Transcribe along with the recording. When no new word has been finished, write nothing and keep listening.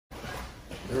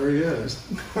There he is.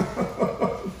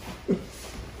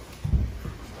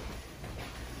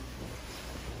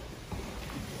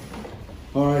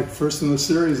 All right, first in the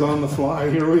series, On the Fly.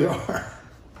 Here we are.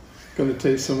 Going to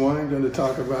taste some wine, going to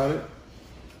talk about it.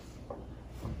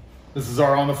 This is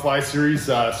our On the Fly series,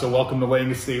 so welcome to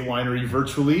Lange Estate Winery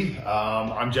virtually.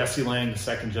 I'm Jesse Lange,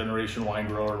 second generation wine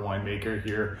grower and winemaker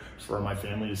here for my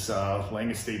family's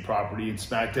Lange Estate property. It's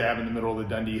smack dab in the middle of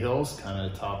the Dundee Hills, kind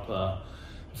of top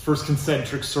first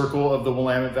concentric circle of the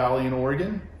Willamette Valley in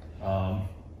Oregon.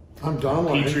 I'm Don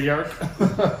Lange, patriarch.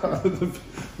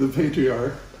 the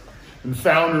patriarch. And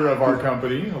founder of our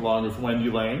company, along with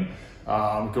Wendy Lange.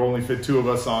 Could only fit two of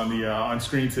us on the on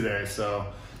screen today, so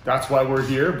that's why we're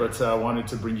here. But I wanted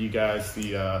to bring you guys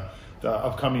the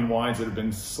upcoming wines that have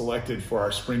been selected for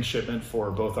our spring shipment for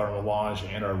both our Lange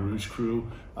and our Rouge Cru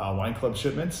wine club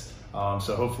shipments.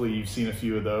 So hopefully you've seen a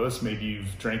few of those. Maybe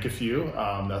you've drank a few.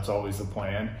 That's always the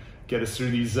plan. Get us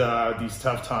through these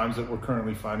tough times that we're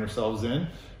currently find ourselves in.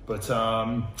 But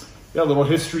yeah, a little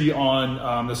history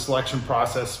on the selection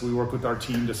process. We work with our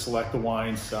team to select the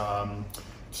wines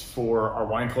for our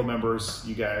wine club members,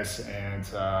 you guys, and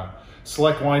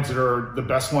select wines that are the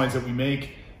best wines that we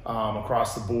make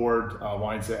across the board,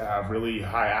 wines that have really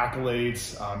high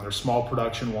accolades. They're small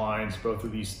production wines. Both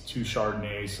of these two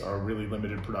Chardonnays are really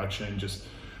limited production, just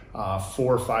 4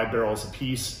 or 5 barrels a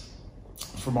piece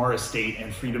from our estate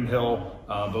and Freedom Hill,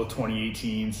 both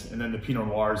 2018s. And then the Pinot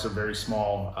Noirs are very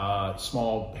small,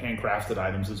 small handcrafted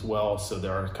items as well. So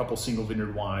there are a couple single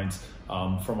vineyard wines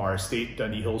from our estate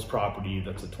Dundee Hills property.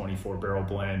 That's a 24 barrel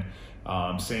blend.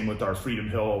 Same with our Freedom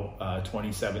Hill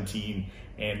 2017,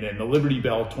 and then the Liberty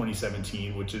Bell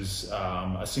 2017, which is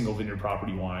a single vineyard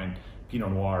property wine,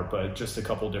 Pinot Noir, but just a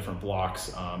couple different blocks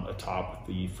atop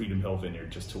the Freedom Hill vineyard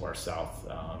just to our south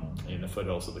in the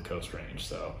foothills of the Coast Range.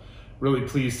 So really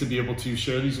pleased to be able to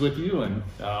share these with you and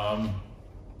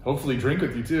hopefully drink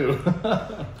with you too.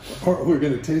 Or we're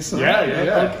going to taste some?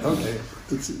 Yeah. Okay.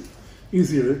 It's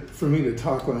easier for me to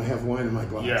talk when I have wine in my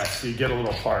glass. Yeah, so you get a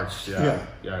little parched. Yeah.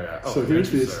 Oh, so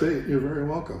here's the estate. You're very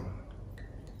welcome.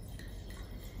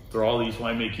 For all these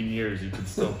winemaking years, you can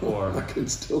still pour. I can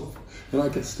still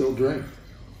drink.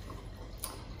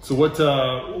 So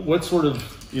what sort of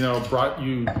brought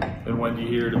you and Wendy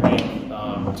here to make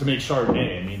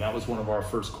Chardonnay? I mean, that was one of our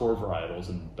first core varietals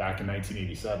back in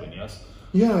 1987. Yes.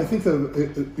 Yeah, I think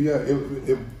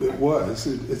it was.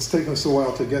 It's taken us a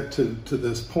while to get to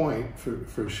this point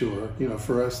for sure.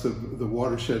 For us, the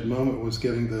watershed moment was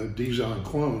getting the Dijon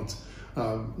clones.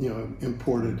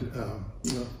 Imported.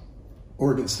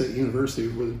 Oregon State University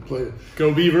played.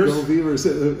 Go Beavers! Go Beavers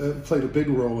played a big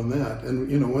role in that.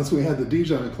 And once we had the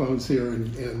Dijon clones here,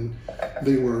 and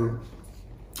they were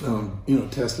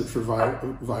tested for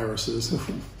viruses.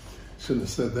 Shouldn't have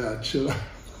said that, should I?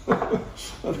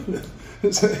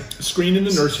 Screened in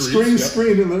the nursery.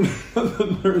 Screened in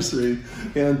the nursery,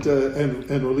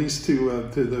 and released to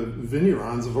the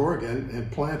vignerons of Oregon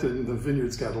and planted. And the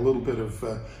vineyards got a little bit of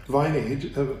vine age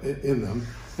in them.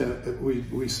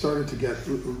 We started to get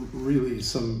really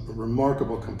some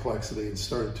remarkable complexity and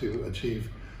started to achieve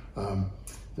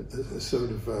sort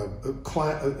of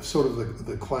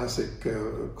the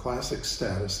classic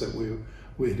status that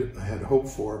we had hoped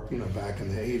for, back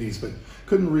in the 80s, but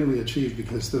couldn't really achieve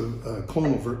because the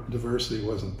clonal diversity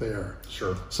wasn't there.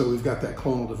 Sure. So we've got that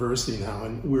clonal diversity now,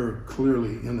 and we're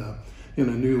clearly in a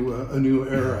new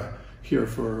era here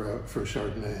for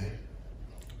Chardonnay.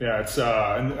 Yeah, it's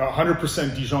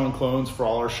 100% Dijon clones for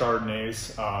all our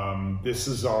Chardonnays. This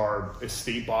is our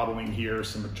estate bottling here.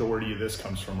 So the majority of this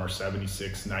comes from our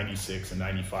 76, 96, and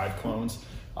 95 clones.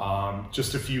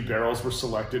 Just a few barrels were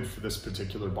selected for this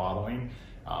particular bottling.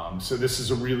 So this is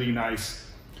a really nice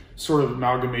sort of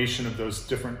amalgamation of those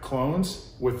different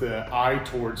clones with an eye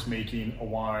towards making a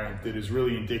wine that is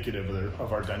really indicative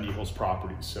of our Dundee Hills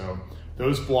property. So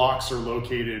those blocks are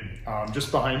located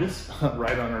just behind us,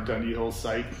 right on our Dundee Hills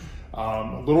site.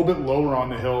 A little bit lower on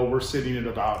the hill, we're sitting at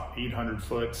about 800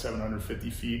 foot, 750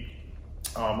 feet.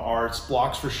 Our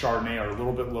blocks for Chardonnay are a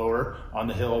little bit lower on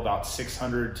the hill, about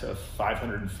 600 to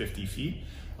 550 feet.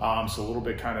 So a little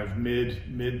bit kind of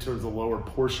mid to the lower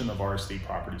portion of our estate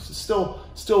property. So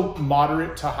still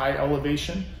moderate to high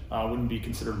elevation, wouldn't be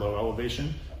considered low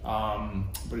elevation.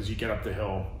 But as you get up the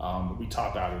hill, we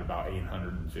top out at about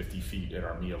 850 feet at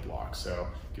our Mia block. So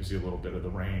it gives you a little bit of the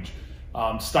range.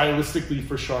 Stylistically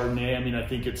for Chardonnay, I mean, I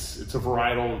think it's a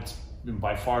varietal. It's been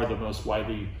by far the most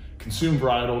widely consumed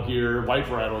varietal here, white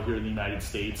varietal here in the United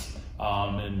States.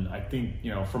 And I think,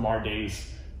 from our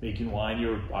days making wine,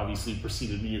 you obviously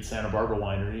preceded me at Santa Barbara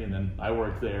Winery, and then I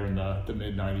worked there in the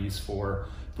mid-90s for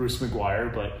Bruce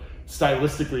McGuire. But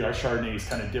stylistically, our Chardonnays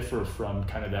kind of differ from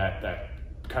kind of that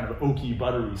kind of oaky,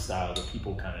 buttery style that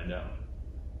people kind of know.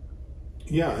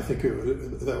 Yeah, I think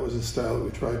that was a style that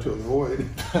we tried to avoid.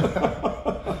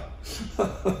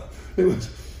 It was,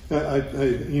 I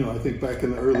think back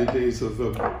in the early days of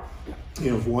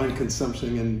wine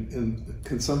consumption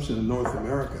in North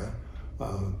America,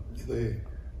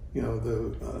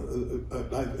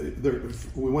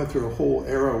 we went through a whole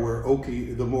era where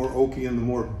the more oaky and the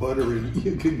more buttery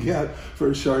you could get for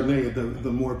a Chardonnay,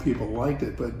 the more people liked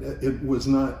it. But it was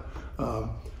not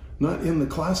in the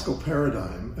classical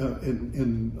paradigm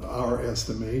in our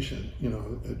estimation,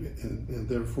 and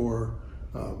therefore,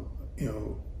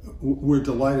 we're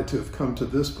delighted to have come to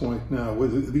this point now.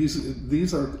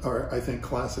 These are I think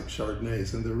classic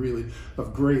Chardonnays, and they're really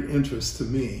of great interest to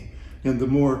me. And the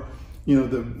more,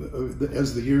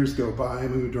 as the years go by, I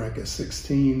mean, we drank a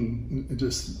 16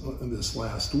 just this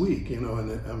last week, and I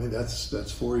mean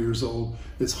that's 4 years old.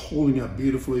 It's holding up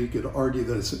beautifully. You could argue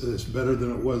that it's better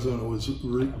than it was when it was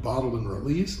bottled and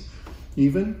released,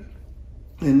 even.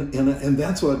 And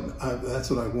that's what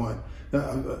I want.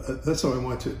 That's what I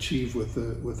want to achieve with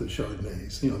the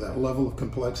Chardonnays. That level of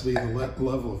complexity, the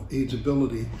level of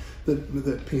ageability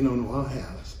that Pinot Noir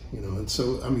has. And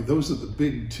so I mean those are the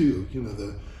big two.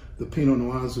 The Pinot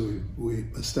Noirs, we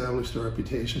established a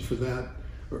reputation for that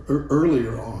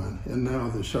earlier on, and now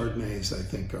the Chardonnays I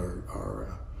think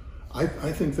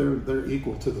I think they're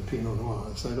equal to the Pinot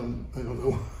Noirs. I don't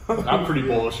know. I'm pretty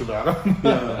bullish about them.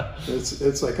 Yeah,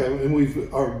 it's like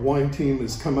our wine team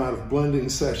has come out of blending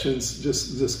sessions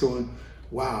just going,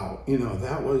 wow,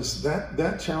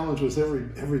 that challenge was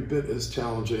every bit as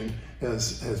challenging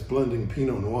as blending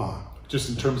Pinot Noir. Just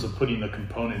in terms of putting the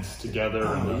components together,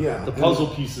 and the puzzle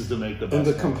pieces to make the best. And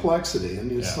the complexity,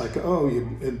 and it's like,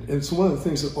 and it's one of the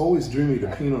things that always drew me to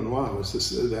Pinot Noir was this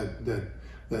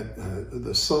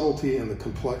the subtlety and the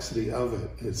complexity of it.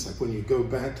 It's like when you go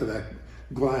back to that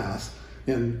glass,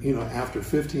 and after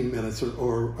 15 minutes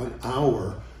or an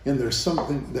hour, and there's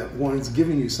something, that wine's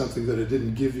giving you something that it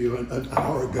didn't give you an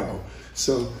hour ago.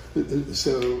 So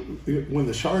when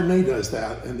the Chardonnay does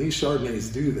that, and these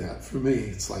Chardonnays do that, for me,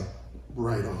 it's like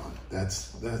right on.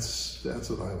 That's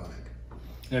what I like.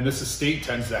 And this estate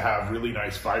tends to have really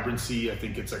nice vibrancy. I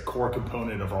think it's a core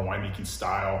component of our winemaking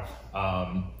style.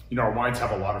 Our wines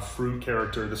have a lot of fruit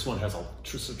character. This one has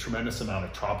just a tremendous amount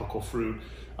of tropical fruit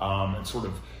and sort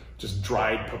of just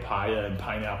dried papaya and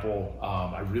pineapple.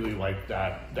 I really like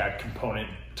that component.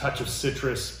 Touch of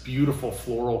citrus, beautiful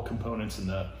floral components in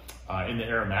the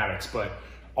aromatics, but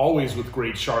always with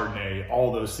great Chardonnay, all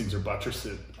those things are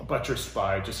buttressed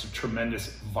by just a tremendous,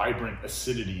 vibrant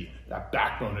acidity, that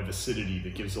backbone of acidity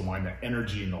that gives the wine that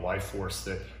energy and the life force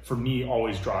that, for me,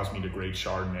 always draws me to great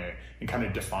Chardonnay and kind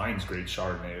of defines great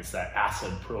Chardonnay. It's that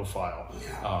acid profile,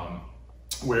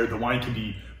 where the wine can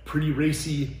be pretty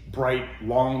racy, bright,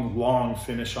 long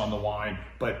finish on the wine,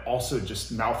 but also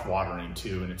just mouth-watering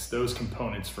too. And it's those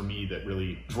components for me that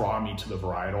really draw me to the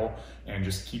varietal and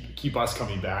just keep us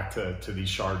coming back to these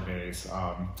Chardonnays.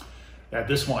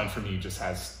 This wine for me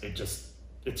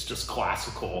it's just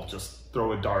classical. Just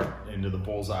throw a dart into the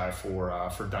bullseye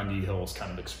for Dundee Hill's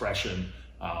kind of expression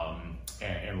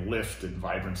and lift and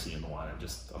vibrancy in the wine.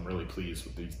 I'm really pleased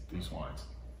with these wines.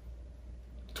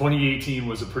 2018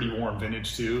 was a pretty warm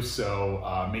vintage too,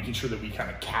 so making sure that we kind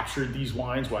of captured these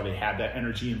wines while they had that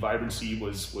energy and vibrancy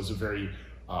was a very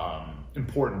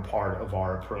important part of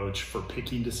our approach for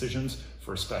picking decisions,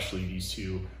 for especially these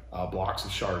two blocks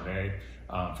of Chardonnay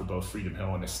for both Freedom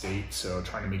Hill and Estate. So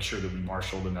trying to make sure that we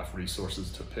marshaled enough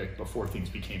resources to pick before things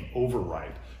became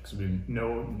overripe, because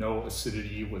no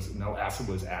acid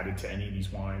was added to any of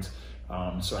these wines.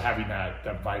 So having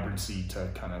that vibrancy to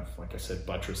kind of, like I said,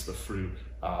 buttress the fruit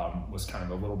was kind of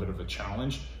a little bit of a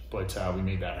challenge, but we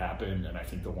made that happen, and I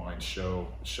think the wines show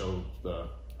the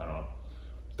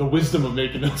wisdom of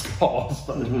making those calls.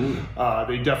 But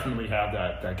they definitely have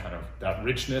that kind of that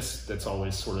richness that's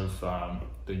always sort of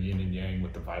the yin and yang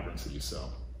with the vibrancy. So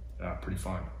pretty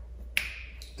fun.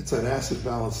 It's that acid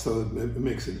balance, so it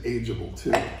makes it ageable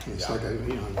too. It's like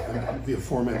the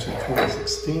aforementioned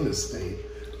 2016 Estate.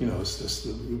 It's just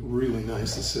a really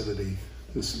nice acidity,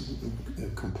 this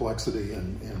complexity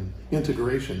and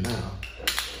integration now.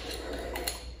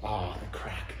 The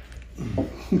crack.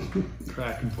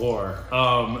 Crack and pour.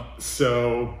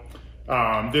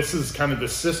 This is kind of the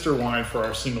sister wine for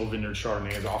our single vineyard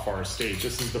Chardonnays off our estate.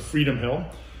 This is the Freedom Hill,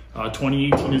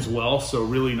 2018 as well. So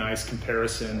really nice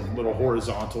comparison, a little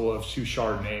horizontal of two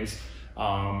Chardonnays.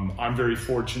 I'm very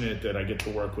fortunate that I get to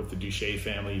work with the Duché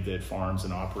family that farms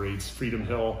and operates Freedom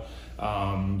Hill.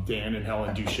 Dan and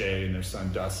Helen Duché and their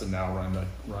son Dustin now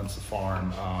runs the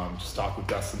farm. Just talked with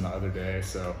Dustin the other day,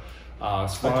 so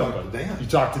it's fun. I talked to Dan. You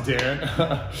talked to Dan.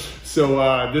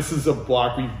 So this is a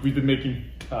block we've been making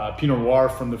Pinot Noir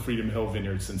from the Freedom Hill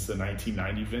vineyard since the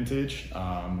 1990 vintage.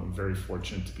 I'm very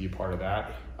fortunate to be a part of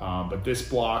that. But this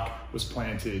block was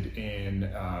planted in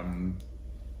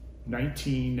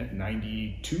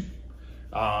 1992.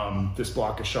 This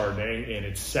block of Chardonnay, and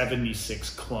it's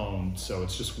 76 clone, so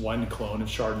it's just one clone of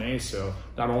Chardonnay. So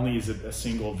not only is it a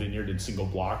single vineyard and single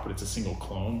block, but it's a single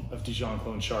clone of Dijon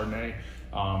clone Chardonnay.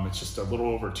 It's just a little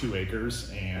over 2 acres,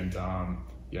 and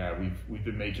yeah, we've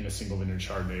been making a single vineyard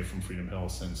Chardonnay from Freedom Hill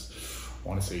since, I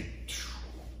want to say,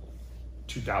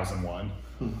 2001.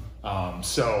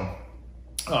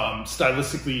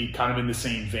 Stylistically kind of in the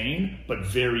same vein, but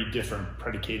very different,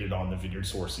 predicated on the vineyard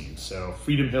sourcing. So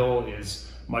Freedom Hill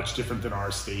is much different than our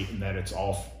estate in that it's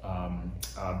all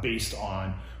based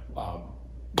on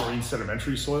marine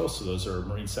sedimentary soils. So those are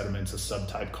marine sediments, a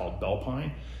subtype called bell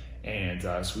pine. And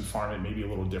so we farm it maybe a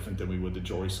little different than we would the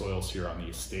jewelry soils here on the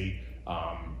estate.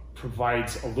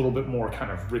 Provides a little bit more kind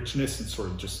of richness and sort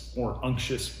of just more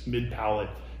unctuous mid-palate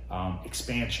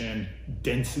expansion,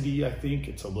 density. I think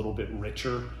it's a little bit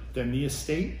richer than the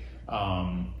estate,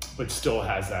 but still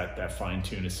has that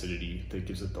fine-tuned acidity that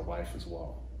gives it the life as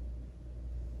well.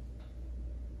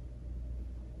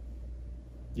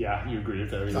 Yeah, you agree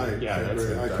with that? I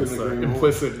couldn't agree more.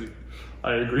 Implicit.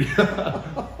 I agree.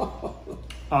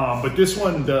 But this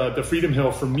one, the Freedom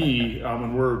Hill, for me,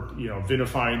 when we're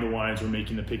vinifying the wines, we're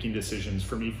making the picking decisions.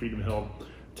 For me, Freedom Hill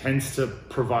tends to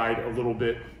provide a little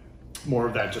bit more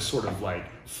of that just sort of like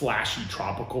flashy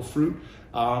tropical fruit,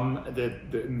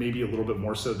 that maybe a little bit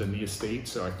more so than the estate.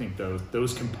 So I think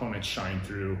those components shine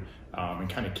through and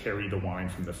kind of carry the wine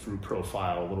from the fruit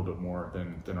profile a little bit more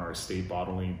than our estate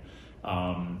bottling.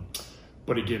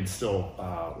 But again, still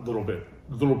a little bit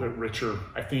richer.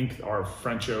 I think our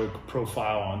French oak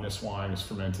profile on this wine is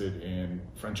fermented in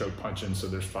French oak puncheon. So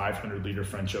there's 500 liter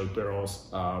French oak barrels.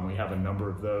 We have a number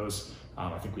of those.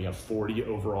 I think we have 40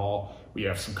 overall. We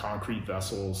have some concrete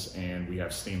vessels and we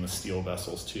have stainless steel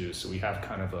vessels too. So we have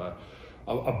kind of a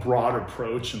broad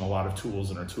approach and a lot of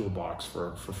tools in our toolbox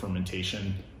for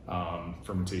fermentation,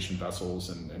 fermentation vessels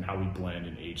and how we blend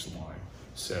and age the wine.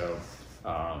 So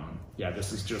yeah,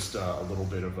 this is just a little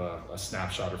bit of a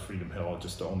snapshot of Freedom Hill.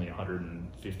 Just only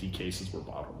 150 cases were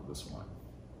bottled of this wine.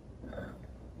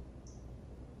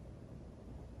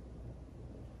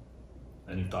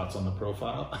 Any thoughts on the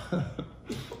profile?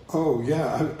 Oh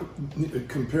yeah,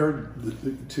 compare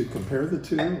the two.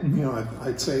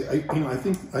 I'd say I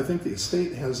think the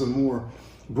estate has a more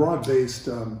broad-based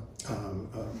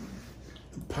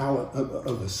palette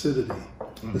of acidity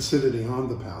on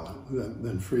the palate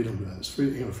than Freedom does.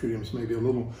 Freedom's maybe a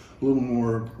little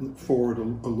more forward, a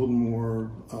little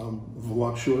more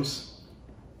voluptuous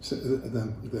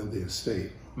than the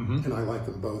estate. And I like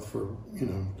them both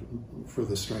for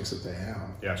the strengths that they have.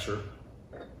 Yeah, sure.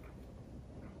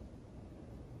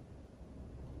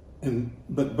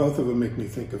 But both of them make me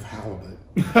think of halibut.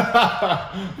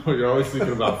 Well, you're always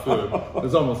thinking about food.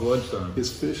 It's almost lunchtime.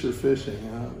 Is fish or fishing?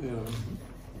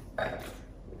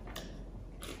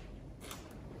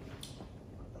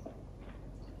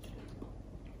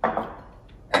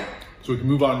 So we can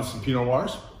move on to some Pinot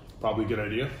Noirs. Probably a good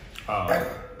idea.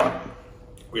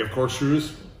 We have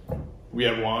corkscrews. We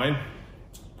have wine.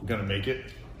 We're gonna make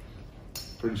it.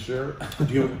 Pretty sure.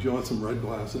 Do you want some red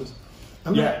glasses?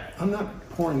 I'm not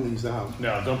pouring these out.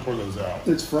 No, don't pour those out.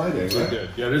 It's Friday, right? Good.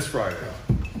 Yeah, it is Friday.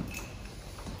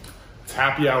 It's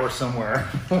happy hour somewhere.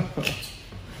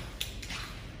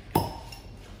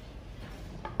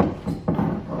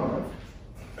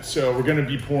 So we're going to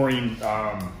be pouring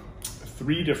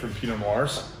 3 different Pinot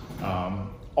Noirs,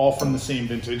 all from the same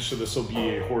vintage. So this will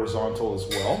be a horizontal as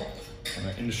well.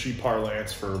 And industry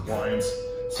parlance for wines,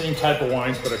 same type of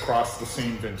wines, but across the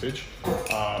same vintage.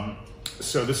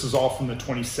 So this is all from the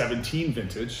 2017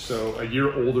 vintage, so a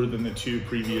year older than the 2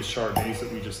 previous Chardonnays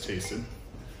that we just tasted.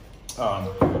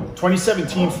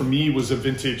 2017 for me was a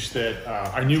vintage that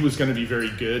I knew was going to be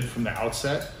very good from the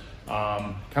outset.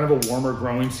 Kind of a warmer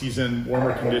growing season,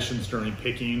 warmer conditions during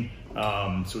picking,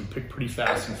 so we picked pretty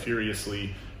fast and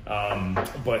furiously.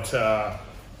 But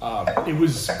it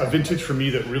was a vintage for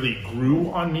me that really grew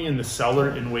on me in the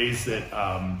cellar in ways that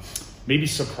maybe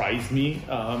surprised me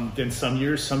than some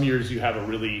years. Some years you have a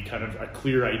really kind of a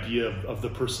clear idea of the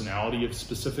personality of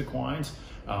specific wines,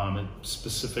 and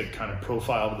specific kind of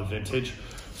profile of the vintage.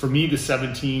 For me, the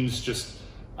 17s just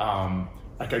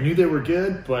like I knew they were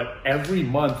good, but every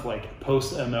month, like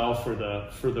post ML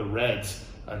for the reds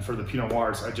and for the Pinot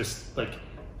Noirs, I just like,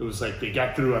 it was like they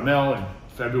got through ML in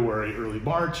February, early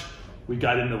March. We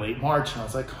got into late March, and I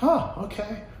was like, huh,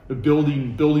 okay.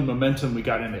 Building momentum. We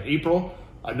got into April,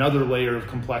 another layer of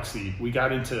complexity. We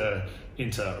got into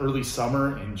early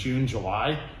summer in June,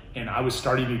 July, and I was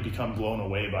starting to become blown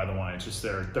away by the wines. Just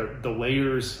the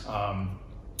layers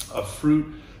of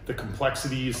fruit, the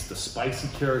complexities, the spicy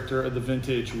character of the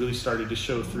vintage really started to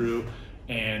show through,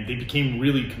 and they became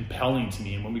really compelling to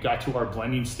me. And when we got to our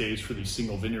blending stage for these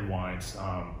single vineyard wines,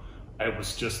 it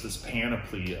was just this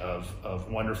panoply of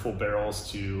wonderful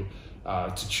barrels to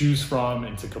choose from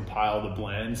and to compile the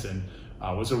blends, and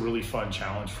it was a really fun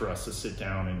challenge for us to sit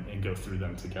down and go through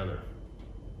them together.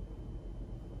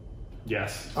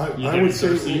 Yes, I would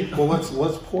say. Well, let's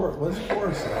pour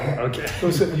some. Okay.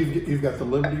 So you've got the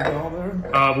Liberty Bell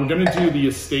there. We're going to do the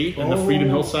Estate and the Freedom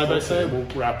Hill side by side. We'll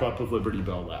wrap up with Liberty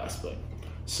Bell last. But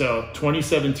so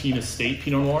 2017 Estate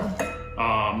Pinot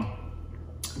Noir.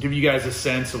 Give you guys a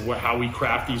sense of how we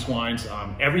craft these wines.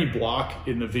 Every block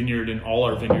in the vineyard, in all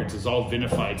our vineyards, is all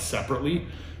vinified separately.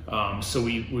 So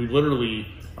we literally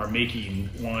are making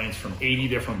wines from 80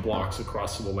 different blocks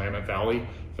across the Willamette Valley.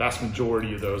 Vast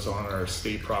majority of those on our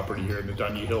estate property here in the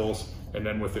Dundee Hills, and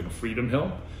then within Freedom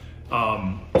Hill.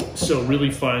 So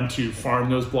really fun to farm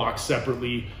those blocks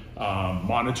separately,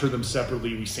 monitor them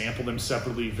separately. We sample them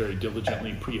separately, very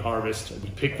diligently pre-harvest. We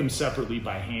pick them separately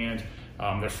by hand.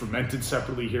 They're fermented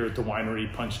separately here at the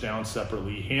winery, punched down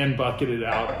separately, hand bucketed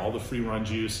out, all the free run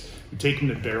juice. We take them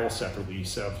to barrel separately.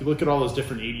 So if you look at all those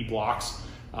different 80 blocks,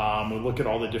 we look at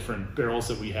all the different barrels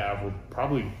that we have, we're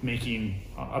probably making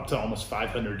up to almost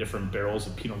 500 different barrels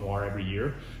of Pinot Noir every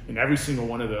year. And every single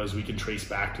one of those we can trace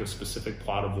back to a specific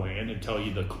plot of land and tell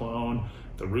you the clone,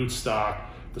 the rootstock,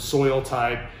 the soil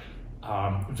type,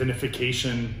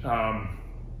 vinification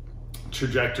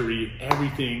trajectory,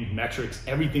 everything, metrics,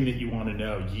 everything that you want to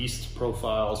know, yeast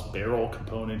profiles, barrel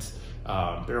components,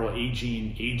 barrel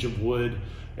aging, age of wood,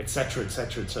 etc.,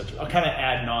 etc., etc. Kind of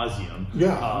ad nauseum.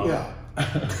 Yeah.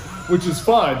 Which is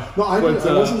fun. No, I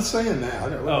wasn't saying that.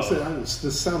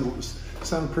 This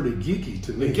sounded pretty geeky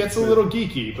to me. It gets a little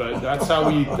geeky, but that's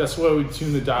why we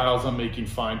tune the dials on making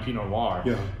fine Pinot Noir.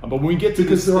 Yeah. But when we get to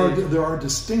because there are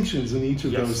distinctions in each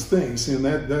of those things, and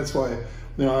that's why.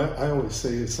 I always say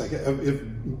it's like if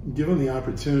given the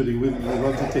opportunity, we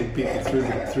love to take people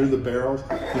through the barrels,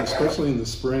 especially in the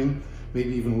spring.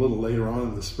 Maybe even a little later on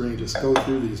in the spring, just go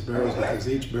through these barrels because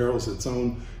each barrel is its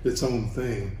own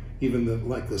thing. Even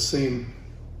the same,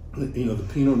 the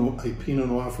Pinot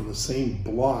Noir from the same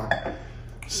block,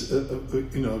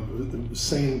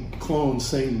 same clone,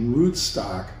 same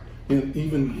rootstock, and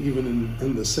even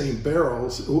in the same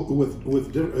barrels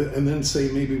with and then say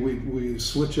maybe we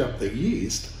switch up the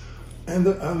yeast. And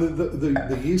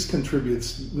the yeast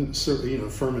contributes,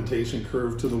 fermentation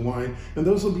curve to the wine, and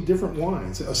those will be different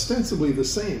wines, ostensibly the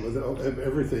same with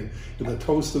everything. The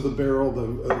toast of the barrel,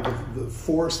 the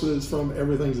force that it's from,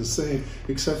 everything's the same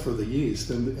except for the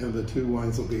yeast, and the two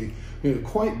wines will be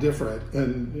quite different,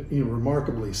 and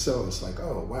remarkably so. It's like,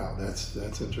 oh wow, that's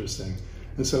interesting,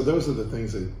 and so those are the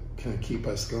things that kind of keep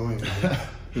us going.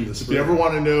 If you ever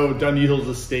want to know Dundee Hills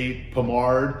Estate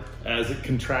Pommard as it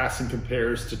contrasts and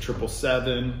compares to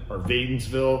 777 or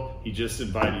Vadensville, he just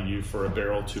invited you for a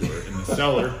barrel tour in the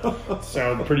cellar.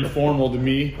 Sounds pretty formal to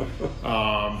me.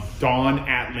 Don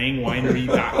at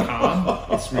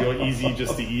langewinery.com. It's real easy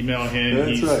just to email him.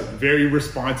 That's He's right. very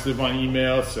responsive on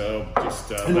email, so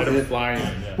just let him fly in.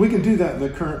 Yeah. We can do that in the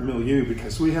current milieu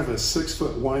because we have a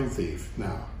 6-foot wine thief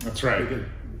now. That's right.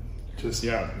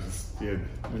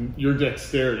 Your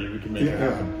dexterity, we can make it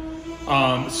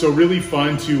happen. So really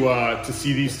fun to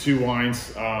see these two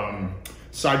wines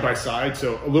side by side.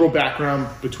 So a little background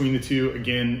between the two.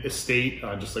 Again, Estate,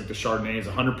 just like the Chardonnay, is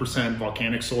 100%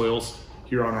 volcanic soils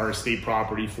here on our estate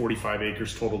property, 45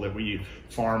 acres total that we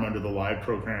farm under the LIVE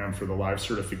program for the LIVE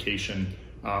certification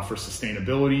for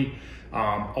sustainability.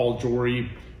 All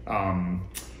jewelry.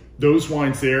 Those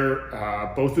wines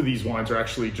there, both of these wines are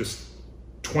actually just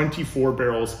 24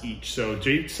 barrels each. So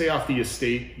say off the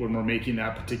estate, when we're making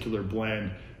that particular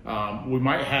blend, we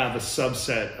might have a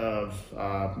subset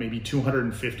of maybe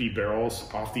 250 barrels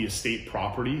off the estate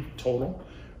property total,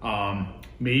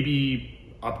 maybe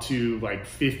up to like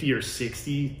 50 or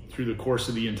 60 through the course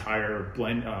of the entire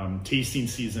blend tasting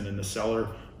season in the cellar.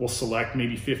 We'll select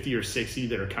maybe 50 or 60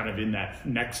 that are kind of in that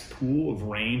next pool of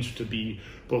range to be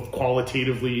both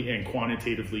qualitatively and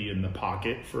quantitatively in the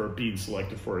pocket for being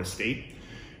selected for estate.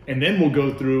 And then we'll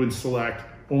go through and select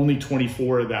only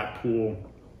 24 of that pool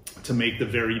to make the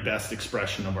very best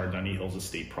expression of our Dundee Hills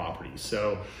Estate property.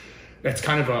 So that's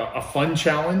kind of a fun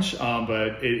challenge,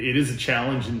 but it is a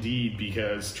challenge indeed,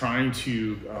 because trying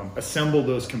to assemble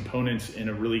those components in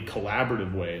a really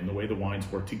collaborative way, and the way the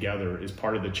wines work together, is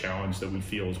part of the challenge that we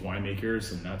feel as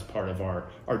winemakers, and that's part of our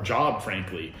job,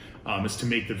 frankly, is to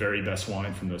make the very best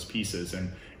wine from those pieces.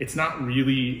 And it's not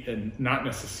really, and not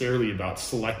necessarily about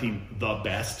selecting the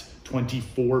best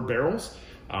 24 barrels.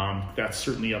 That's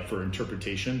certainly up for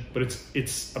interpretation, but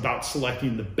it's about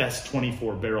selecting the best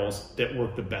 24 barrels that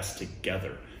work the best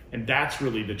together. And that's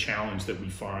really the challenge that we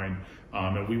find,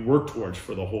 and we work towards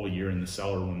for the whole year in the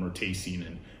cellar when we're tasting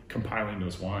and compiling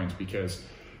those wines, because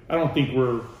I don't think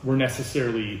we're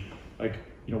necessarily like,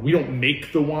 we don't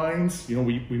make the wines,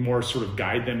 we more sort of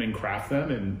guide them and craft them.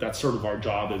 And that's sort of our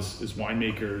job as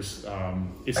winemakers,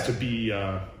 is to be,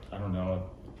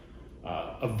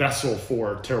 a vessel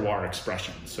for terroir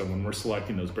expression. So when we're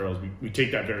selecting those barrels, we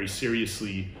take that very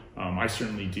seriously. I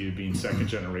certainly do, being second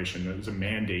generation. It was a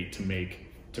mandate to make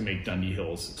Dundee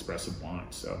Hills expressive wine.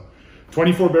 So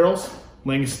 24 barrels,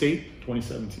 Lange Estate,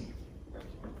 2017.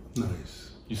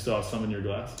 Nice. You still have some in your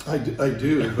glass? I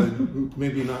do, but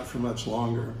maybe not for much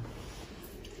longer.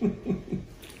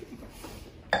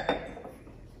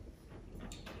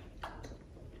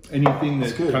 Anything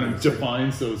that kind of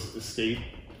defines those estate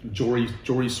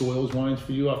Jory Soils wines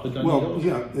for you off the Dundee Hills?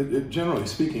 Yeah, generally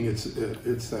speaking, it's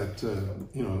that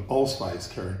allspice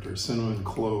character, cinnamon,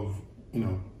 clove,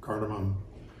 cardamom,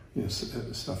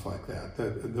 stuff like that.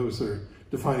 Those are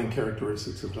defining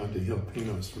characteristics of Dundee Hill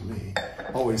Pinots for me.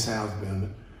 Always have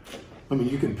been. I mean,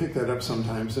 you can pick that up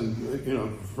sometimes, and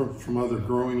from other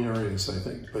growing areas, I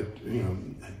think. But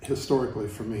historically,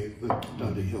 for me, the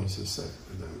Dundee Hills is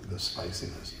the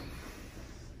spiciness.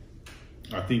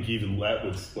 I think even Let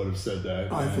would have said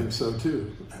that. I think so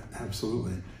too,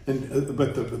 absolutely. And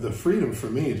but the freedom for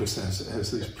me just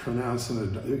has these pronounced,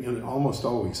 and it almost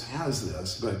always has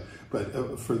this.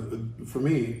 But for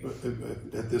me,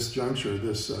 at this juncture,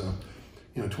 this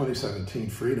 2017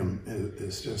 freedom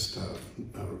is just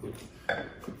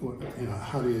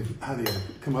how do you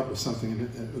come up with something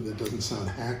that doesn't sound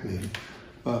hackneyed?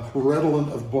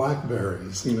 Redolent of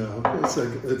blackberries,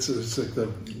 it's like the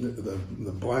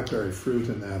blackberry fruit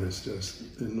in that is just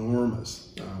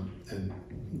enormous, and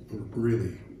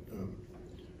really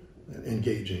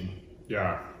engaging.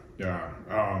 Yeah.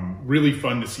 Really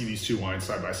fun to see these two wines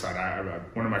side by side.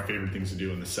 One of my favorite things to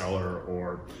do in the cellar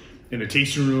or in a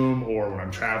tasting room, or when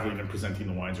I'm traveling and presenting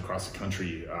the wines across the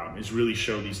country, is really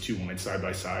show these two wines side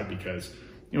by side, because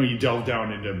you delve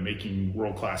down into making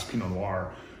world-class Pinot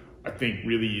Noir. I think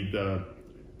really the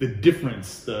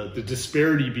difference, the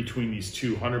disparity between these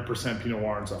two 100% Pinot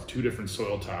Noirs off two different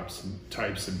soil types and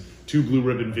two blue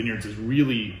ribbon vineyards is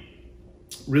really,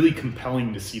 really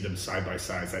compelling to see them side by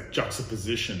side. That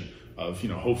juxtaposition of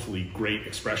hopefully great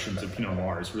expressions of Pinot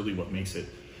Noir is really what makes it.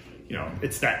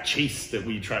 It's that chase that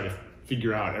we try to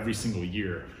figure out every single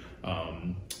year.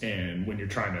 And when you're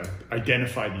trying to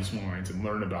identify these wines and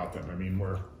learn about them, I mean,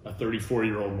 we're a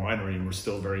 34-year-old winery and we're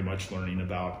still very much learning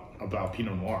about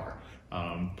Pinot Noir.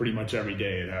 Pretty much every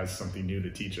day it has something new to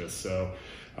teach us. So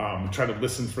try to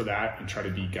listen for that and try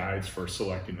to be guides for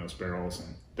selecting those barrels.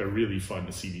 And they're really fun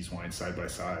to see these wines side by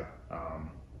side.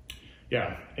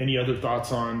 Yeah. Any other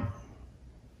thoughts on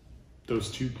those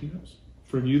two Pinots?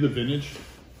 From you, the vintage?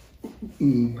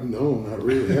 No, not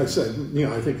really. I said,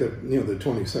 I think that the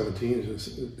 2017 is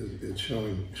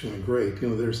showing great.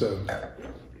 There's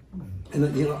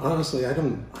honestly, I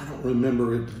don't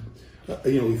remember it.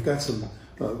 We've got some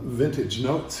vintage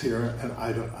notes here, and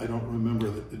I don't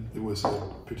remember that it was a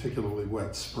particularly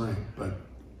wet spring, but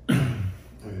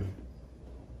it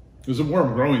was a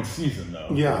warm growing season, though.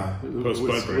 Yeah, with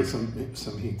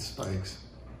some heat spikes.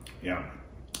 Yeah.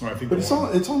 Well, I think but it's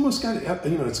almost got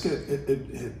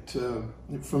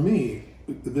for me,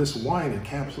 this wine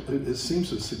it seems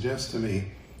to suggest to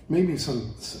me maybe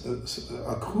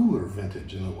a cooler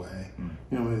vintage in a way.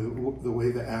 The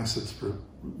way the acids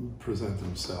present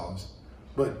themselves,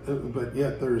 but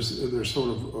yet there's sort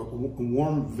of a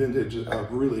warm vintage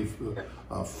of really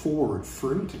forward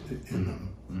fruit in them,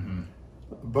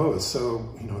 both.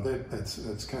 So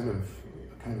that's kind of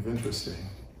interesting.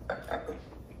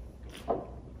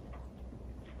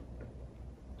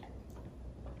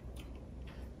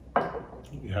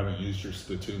 You haven't used your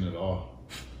spittoon at all.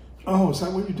 Oh, is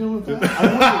that what you're doing with that?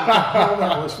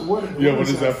 I wondered what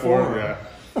is that for? Yeah.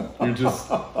 You're just...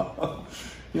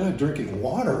 You're not drinking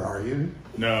water, are you?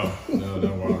 No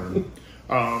water.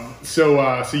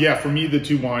 So yeah, for me, the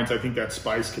two wines, I think that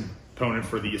spice component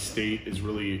for the estate is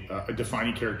really a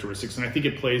defining characteristics, and I think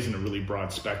it plays in a really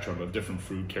broad spectrum of different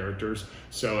fruit characters.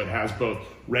 So it has both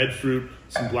red fruit,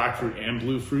 some black fruit, and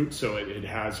blue fruit. So it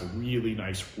has a really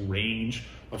nice range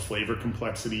of flavor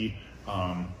complexity,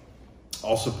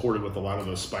 all supported with a lot of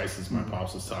those spices my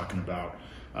pops was talking about.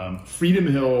 Freedom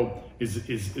Hill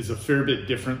is a fair bit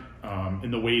different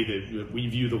in the way that we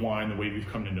view the wine, the way we've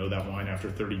come to know that wine after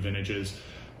 30 vintages.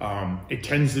 It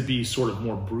tends to be sort of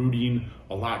more brooding,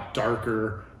 a lot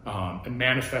darker. It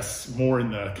manifests more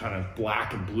in the kind of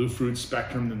black and blue fruit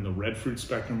spectrum than the red fruit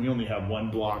spectrum. We only have one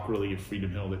block really at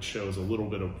Freedom Hill that shows a little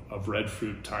bit of red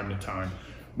fruit time to time.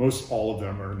 Most all of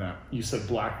them are in that, you said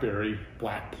blackberry,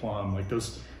 black plum, like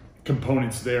those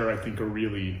components there I think are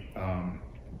really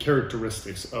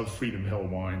characteristics of Freedom Hill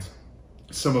wines.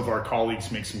 Some of our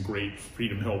colleagues make some great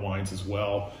Freedom Hill wines as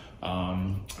well.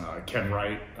 Ken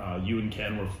Wright, you and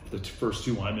Ken were the first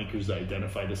two winemakers that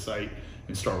identified a site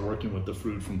and start working with the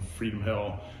fruit from Freedom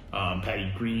Hill.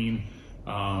 Patty Green,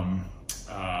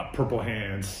 Purple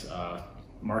Hands,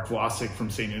 Mark Vlasic from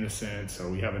St. Innocent. So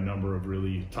we have a number of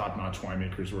really top-notch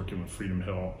winemakers working with Freedom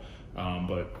Hill.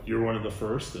 But you're one of the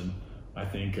first, and I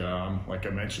think, like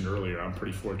I mentioned earlier, I'm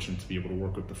pretty fortunate to be able to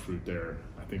work with the fruit there.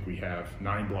 I think we have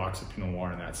 9 blocks of Pinot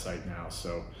Noir on that site now,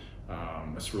 so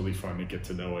it's really fun to get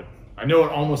to know it. I know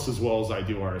it almost as well as I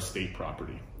do our estate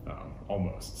property,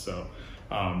 almost. So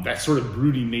that sort of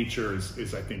brooding nature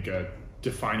is I think, a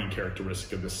defining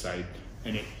characteristic of the site,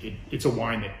 and it's a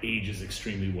wine that ages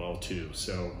extremely well too.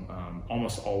 So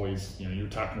almost always, you know, you were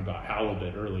talking about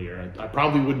halibut earlier. I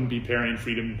probably wouldn't be pairing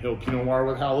Freedom Hill Pinot Noir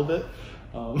with halibut.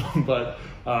 But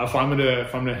if I'm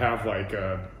gonna have like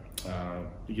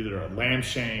either a lamb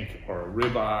shank or a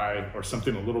ribeye or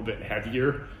something a little bit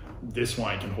heavier, this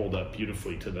wine can hold up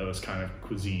beautifully to those kind of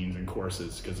cuisines and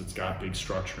courses because it's got big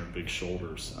structure and big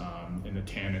shoulders, and the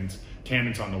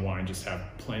tannins on the wine just have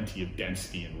plenty of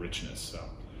density and richness. So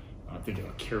I think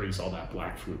it carries all that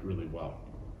black fruit really well.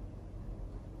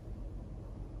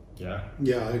 Yeah.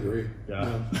 Yeah, I agree.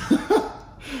 Yeah.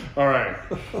 All right,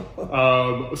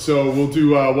 so we'll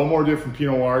do one more different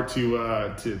Pinot Noir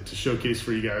to showcase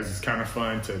for you guys. It's kind of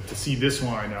fun to see this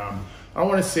wine. I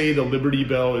want to say the Liberty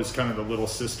Bell is kind of the little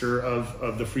sister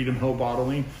of the Freedom Hill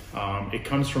bottling. It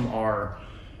comes from our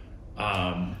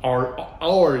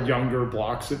younger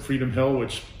blocks at Freedom Hill,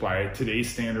 which by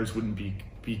today's standards wouldn't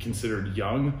be considered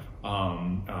young.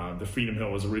 The Freedom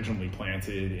Hill was originally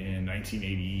planted in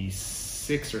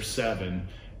 1986 or 7.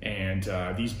 And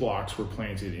these blocks were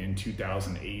planted in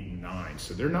 2008 and 9.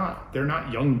 So they're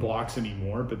not young blocks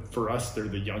anymore, but for us, they're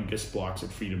the youngest blocks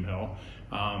at Freedom Hill.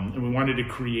 And we wanted to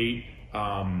create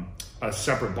a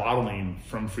separate bottling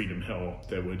from Freedom Hill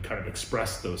that would kind of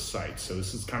express those sites. So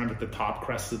this is kind of at the top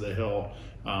crest of the hill.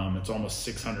 It's almost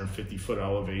 650-foot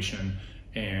elevation.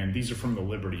 And these are from the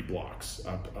Liberty blocks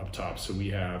up top. So we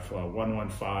have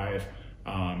 115,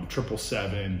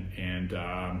 777 and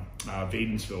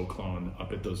Vadensville clone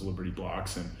up at those Liberty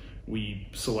blocks, and we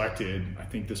selected, I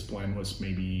think this blend was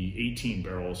maybe 18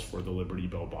 barrels for the Liberty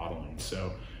Bell bottling.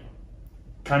 So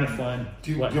kind of fun.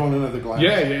 Do you want another glass?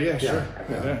 Yeah, sure.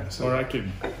 Yeah. So, or I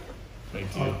could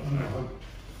make two.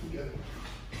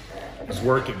 He's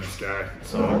working, this guy.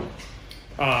 So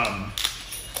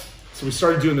so we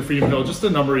started doing the Freedom Hill just a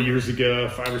number of years ago,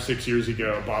 5 or 6 years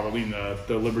ago, bottling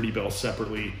the Liberty Bell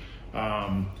separately.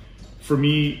 For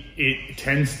me, it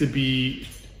tends to be,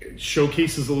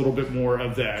 showcases a little bit more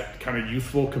of that kind of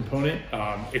youthful component.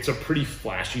 It's a pretty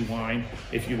flashy wine.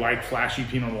 If you like flashy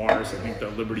Pinot Noirs, I think the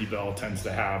Liberty Bell tends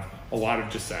to have a lot of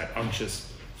just that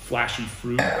unctuous, flashy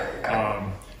fruit.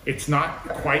 It's not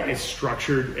quite as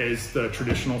structured as the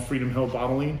traditional Freedom Hill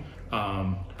bottling,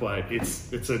 but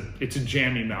it's a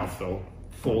jammy mouthful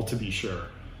full to be sure.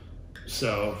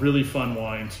 So really fun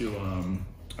wine to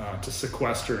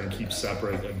sequester and keep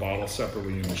separate and bottle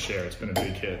separately and to share. It's been a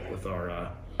big hit with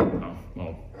our,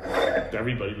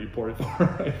 everybody we poured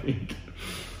for, I think.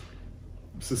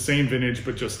 It's the same vintage,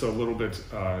 but just a little bit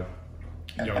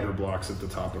younger blocks at the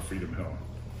top of Freedom Hill.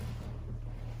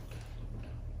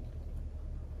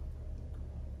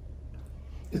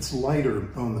 it's lighter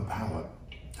on the palate,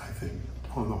 I think,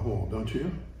 on the whole, don't you?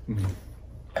 Mm-hmm.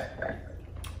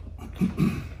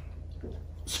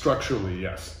 Structurally,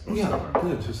 yes. Yeah,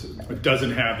 it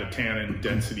doesn't have the tannin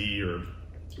density or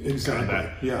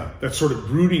exactly. That sort of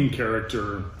brooding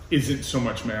character isn't so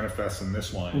much manifest in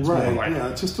this wine. It's right. more like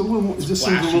it's just a little. It just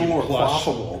seems a little more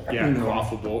quaffable. Yeah,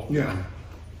 quaffable. Yeah.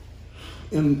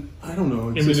 And I don't know.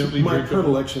 It's just my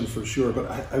predilection for sure.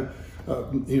 But I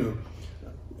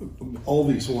all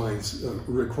these wines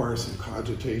require some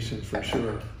cogitation for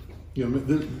sure.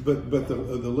 But the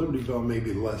Liberty Bell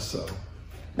maybe less so.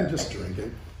 I just drink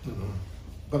it.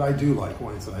 But I do like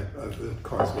wines that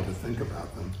cause me to think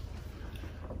about them.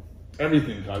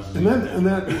 Everything causes And you then to and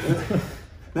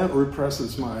that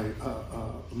represses my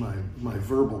my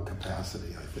verbal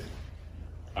capacity, I think.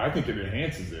 I think it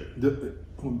enhances it.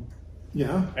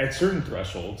 Yeah. At certain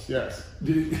thresholds, yes.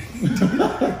 Do you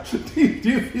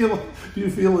feel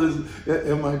is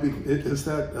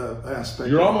that aspect?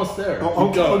 You're almost there. Oh,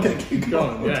 Keep going. Okay, keep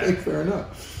going. Yeah. Okay, fair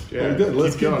enough. Yeah, well, good.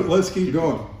 Let's keep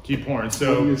going. Keep pouring.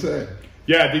 So, what do you say?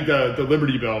 Yeah, I think the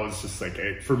Liberty Bell is just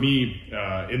like, for me,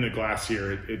 in the glass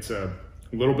here, it's a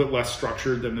little bit less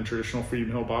structured than the traditional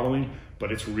Freedom Hill bottling,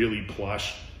 but it's really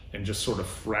plush and just sort of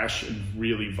fresh and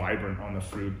really vibrant on the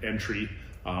fruit entry.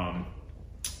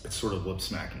 It's sort of lip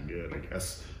smacking good, I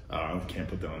guess. Can't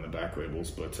put that on the back labels,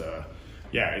 but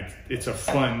yeah, it's a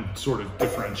fun sort of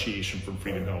differentiation from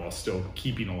Freedom Hill while still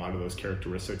keeping a lot of those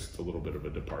characteristics. It's a little bit of a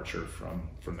departure from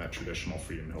that traditional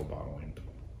Freedom Hill bottling.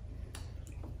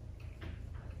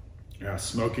 Yeah,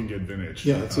 smoking good vintage.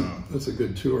 Yeah, that's a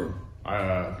good tour.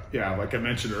 Yeah, like I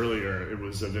mentioned earlier, it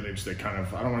was a vintage that kind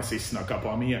of, I don't want to say snuck up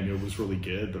on me. I knew it was really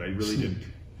good, but I really didn't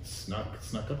snuck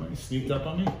up on me, sneaked up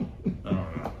on me. I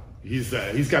don't know. He's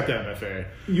got the MFA.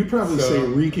 You probably say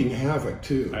wreaking havoc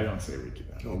too. I don't say wreaking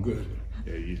havoc. Oh, good.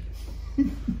 Yeah, you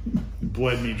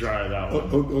bled me dry that one.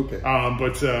 Oh, okay.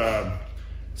 But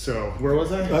so where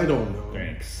was I? I don't know.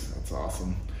 Thanks. That's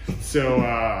awesome. So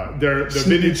the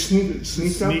vintage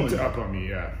sneaked up on me.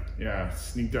 Yeah,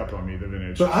 sneaked up on me, the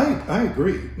vintage. But I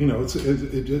agree. You know,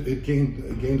 it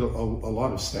gained a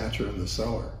lot of stature in the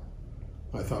cellar.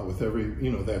 I thought with every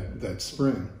that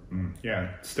spring.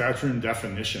 Yeah, stature and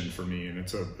definition for me, and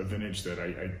it's a vintage that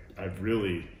I've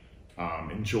really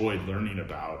enjoyed learning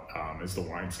about as the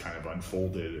wines kind of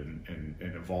unfolded and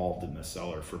evolved in the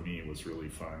cellar. For me, it was really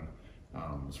fun.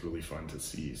 It was really fun to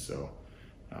see. So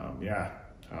yeah,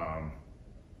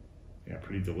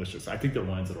 pretty delicious. I think they're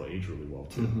wines that'll age really well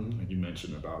too. Like you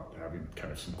mentioned about having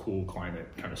kind of some cool climate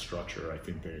kind of structure. I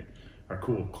think they are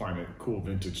cool climate, cool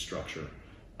vintage structure.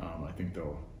 I think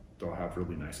they'll have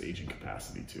really nice aging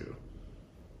capacity too.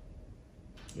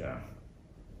 Yeah.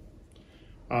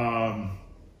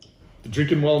 They're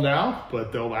drinking well now,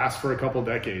 but they'll last for a couple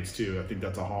decades too. I think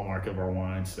that's a hallmark of our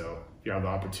wine. So if you have the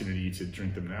opportunity to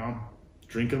drink them now,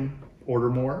 drink them,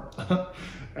 order more,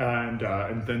 and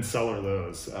then cellar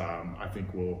those. I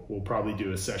think we'll probably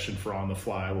do a session for On the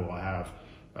Fly. We'll have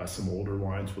some older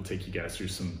wines. We'll take you guys through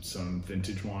some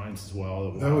vintage wines as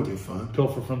well. That would be fun.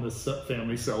 Pilfer from the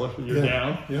family cellar if you're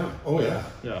down. Yeah. Oh yeah.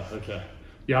 Yeah. Okay.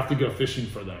 You have to go fishing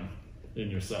for them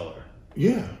in your cellar.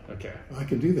 Yeah. Okay. I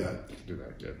can do that. Do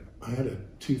that. Good. I had a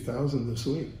 2,000 this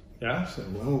week. Yeah. So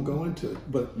I won't go into it,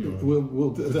 but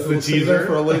we'll save that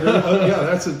for a later. Yeah,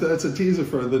 that's a teaser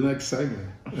for the next segment.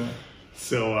 Yeah.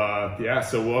 So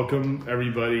so welcome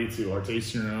everybody to our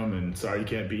tasting room, and sorry you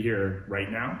can't be here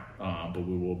right now, but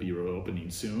we will be reopening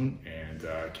soon, and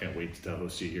can't wait to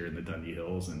host you here in the Dundee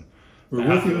Hills. And we're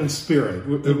with you in spirit.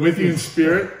 With you in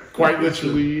spirit, quite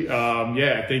literally.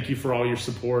 Thank you for all your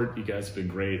support. You guys have been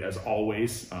great as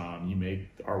always. You make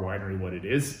our winery what it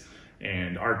is,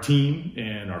 and our team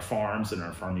and our farms and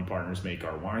our farming partners make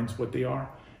our wines what they are.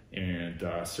 And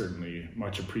certainly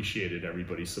much appreciated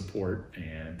everybody's support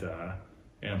and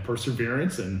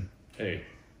perseverance, and hey,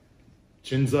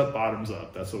 chins up, bottoms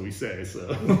up. That's what we say.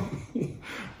 So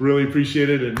really appreciate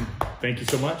it, and thank you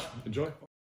so much. Enjoy.